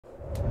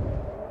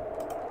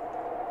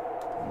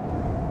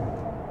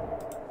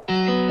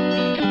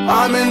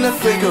I'm in the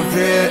thick of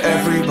it,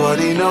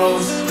 everybody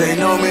knows. They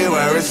know me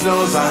where it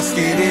snows, I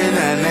skied in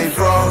and they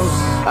froze.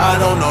 I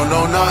don't know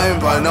nothing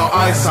but no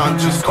ice, I'm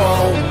just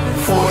cold.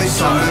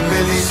 40-something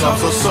milli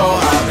subs or so,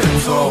 I've been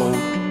told.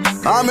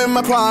 I'm in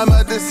my prime,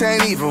 but this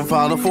ain't even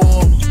final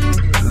form.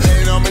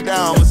 Laying on me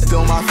down, but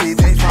still my feet,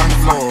 they find the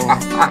floor.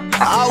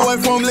 I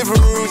went from living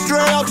room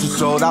straight up to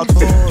sold out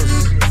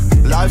tours.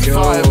 Life's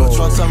fire, but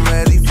trust I'm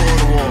ready for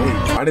the war.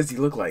 Wait, why does he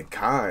look like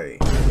Kai?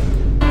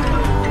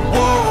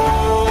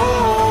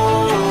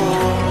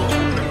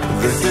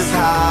 This is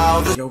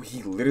how the Yo,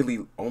 he literally,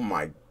 oh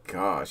my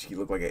gosh, he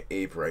looked like an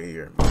ape right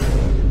here.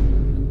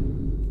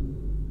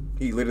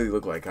 He literally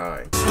looked like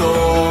Kai.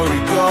 Story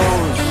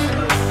goes.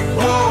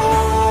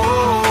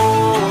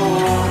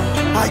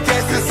 I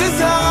guess this is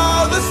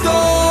how the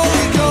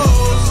story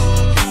goes.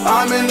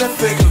 I'm in the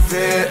thick of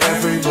it,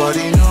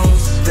 everybody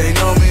knows. They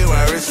know me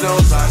where it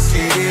snows, I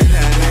skied in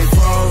and they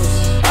froze.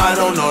 I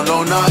don't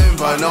know nothing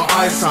but no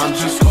ice, I'm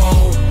just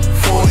cold.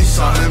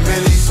 40-something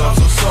milli subs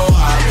or so,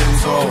 I've been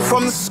told.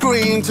 From the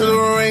screen to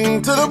the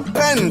ring, to the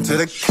pen, to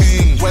the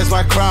king. Where's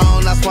my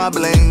crown? That's my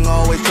bling.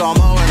 Always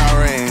drama when I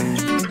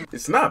ring.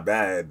 It's not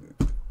bad.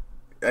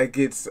 Like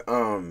it's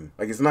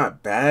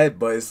not bad,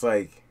 but it's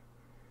like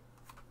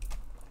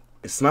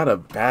it's not a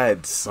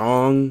bad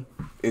song.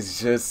 It's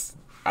just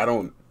I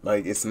don't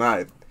like it's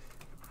not,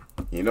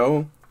 you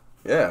know?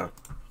 Yeah.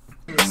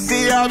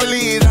 See, I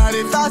believe that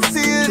if I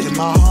see it in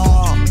my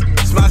heart,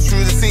 smash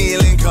through the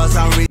ceiling cause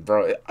I'm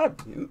bro,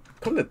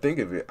 come to think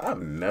of it,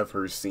 I've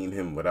never seen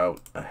him without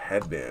a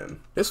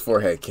headband. His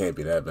forehead can't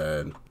be that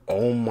bad.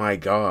 Oh my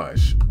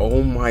gosh.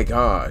 Oh my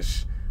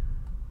gosh.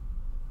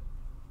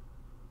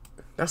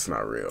 That's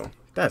not real.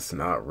 That's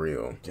not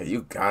real. Yeah,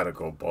 you gotta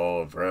go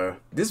bald, bruh.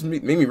 This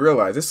made me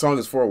realize this song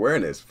is for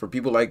awareness. For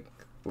people like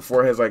with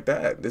foreheads like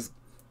that. This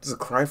is a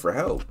cry for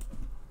help.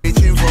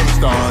 reaching for the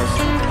stars.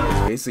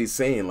 It's basically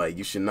saying like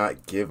you should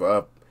not give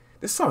up.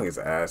 This song is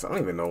ass. I don't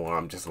even know why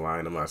I'm just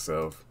lying to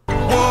myself.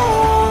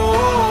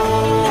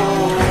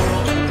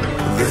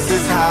 This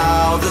is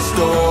how the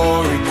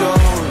story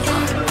goes.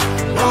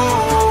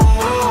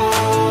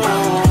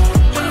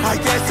 I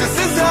guess this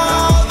is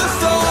how the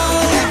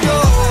story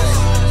goes.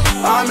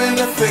 I'm in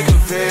the thick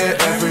of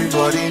it,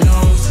 everybody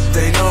knows.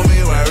 They know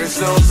me where it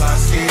snows, I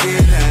skied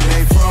in and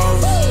they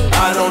froze.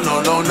 I don't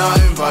know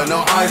nothing but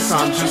no ice,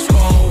 I'm just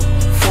cold.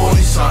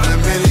 40-something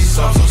milli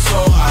subs or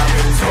so, I've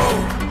been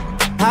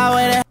told. How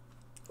would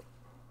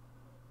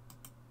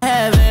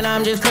heaven,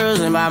 I'm just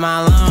cruising by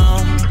my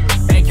lawn.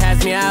 They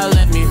cast me out,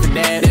 left me for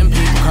dead and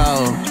people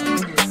cold.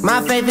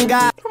 My faith in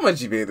God. How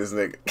much you pay this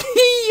nigga?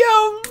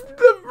 Yo,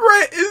 the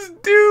rent is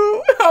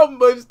due. How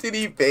much did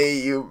he pay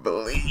you?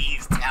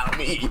 Please tell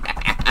me.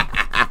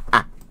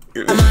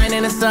 I'm mine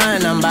in the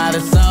sun, I'm by the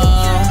soul.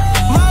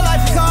 My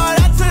life is hard,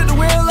 I took the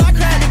wheel, I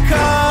cracked the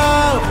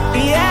code.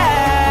 Yeah.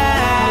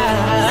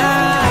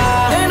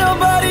 Ain't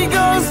nobody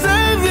gonna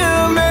save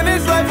you, man,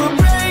 this life will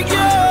break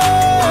you.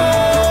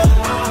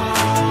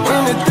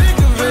 In the thick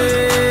of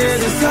it,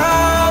 it's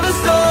how the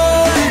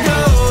story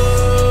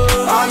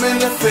goes. I'm in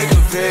the thick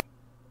of it.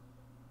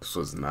 This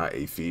was not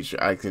a feature.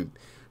 I can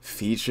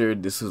feature.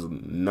 This was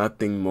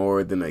nothing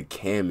more than a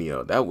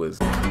cameo. That was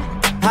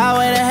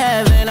Highway to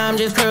heaven, I'm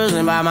just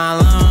cruising by my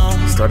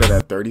lawn. started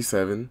at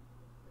 37.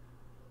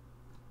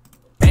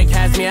 They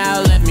cast me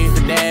out, left me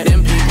for dead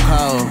and people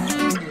cold.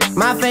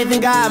 My faith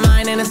in God,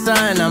 mine in the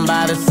sun, I'm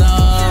by the soul.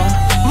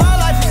 My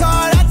life is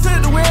hard, I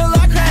took the wheel,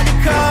 I cracked the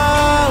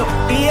code.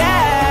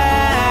 Yeah.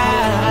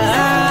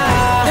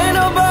 Ain't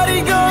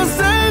nobody gonna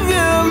save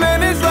you, man,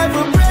 this life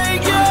will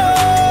break you.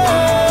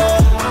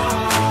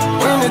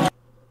 In the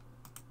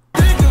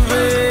thick of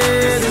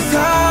it, it's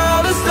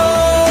how the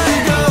story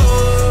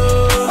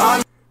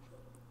goes.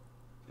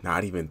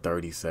 Not even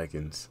 30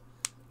 seconds.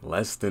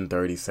 Less than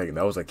 30 seconds.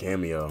 That was a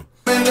cameo.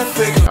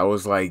 That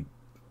was like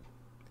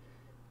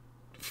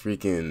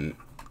freaking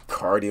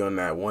Cardi on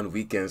that One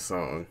Weekend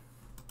song.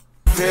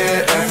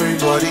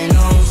 Everybody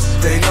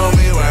knows. They know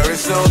me where it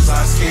snows.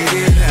 I skied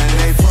in and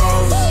they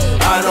froze.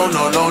 I don't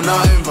know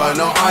nothing but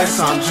no ice,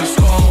 I'm just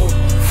cold.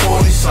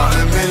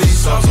 40-something milli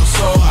subs or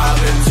so, I've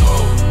been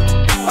told.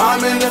 I'm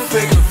in the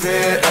thick of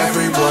it,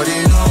 everybody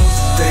knows.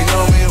 They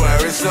know me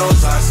where it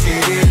snows. I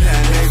skied in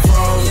and they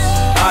froze.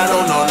 I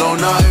don't know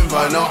nothing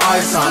but no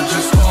ice, I'm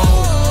just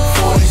cold.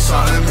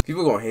 40-something.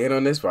 People gonna hate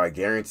on this, but I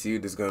guarantee you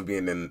this is gonna be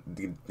in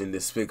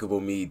Despicable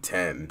Me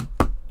 10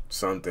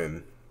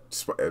 something.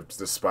 It's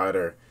the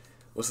Spider.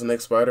 What's the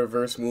next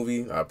Spider-Verse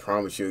movie? I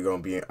promise you it's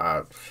gonna be in,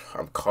 I'm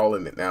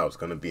calling it now. It's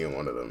gonna be in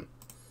one of them.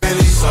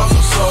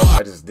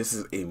 This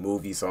is a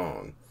movie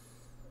song.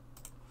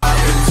 I've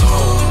been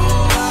told.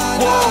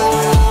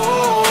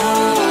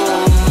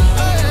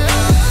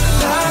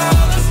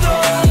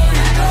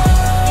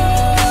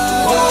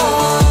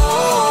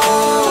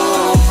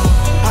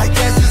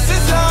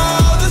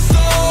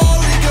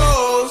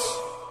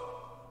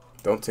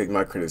 Don't take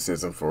my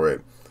criticism for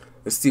it.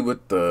 Let's see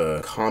what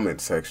the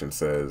comment section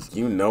says.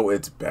 You know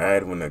it's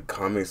bad when the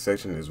comment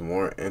section is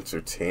more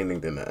entertaining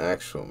than the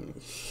actual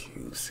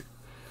music.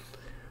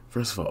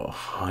 First of all,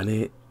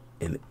 100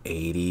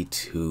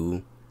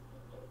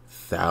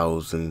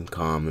 182,000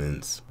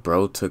 comments.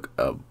 Bro took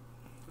a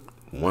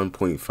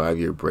 1.5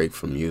 year break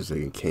from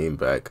music and came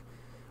back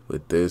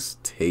with this.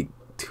 Take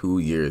 2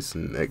 years.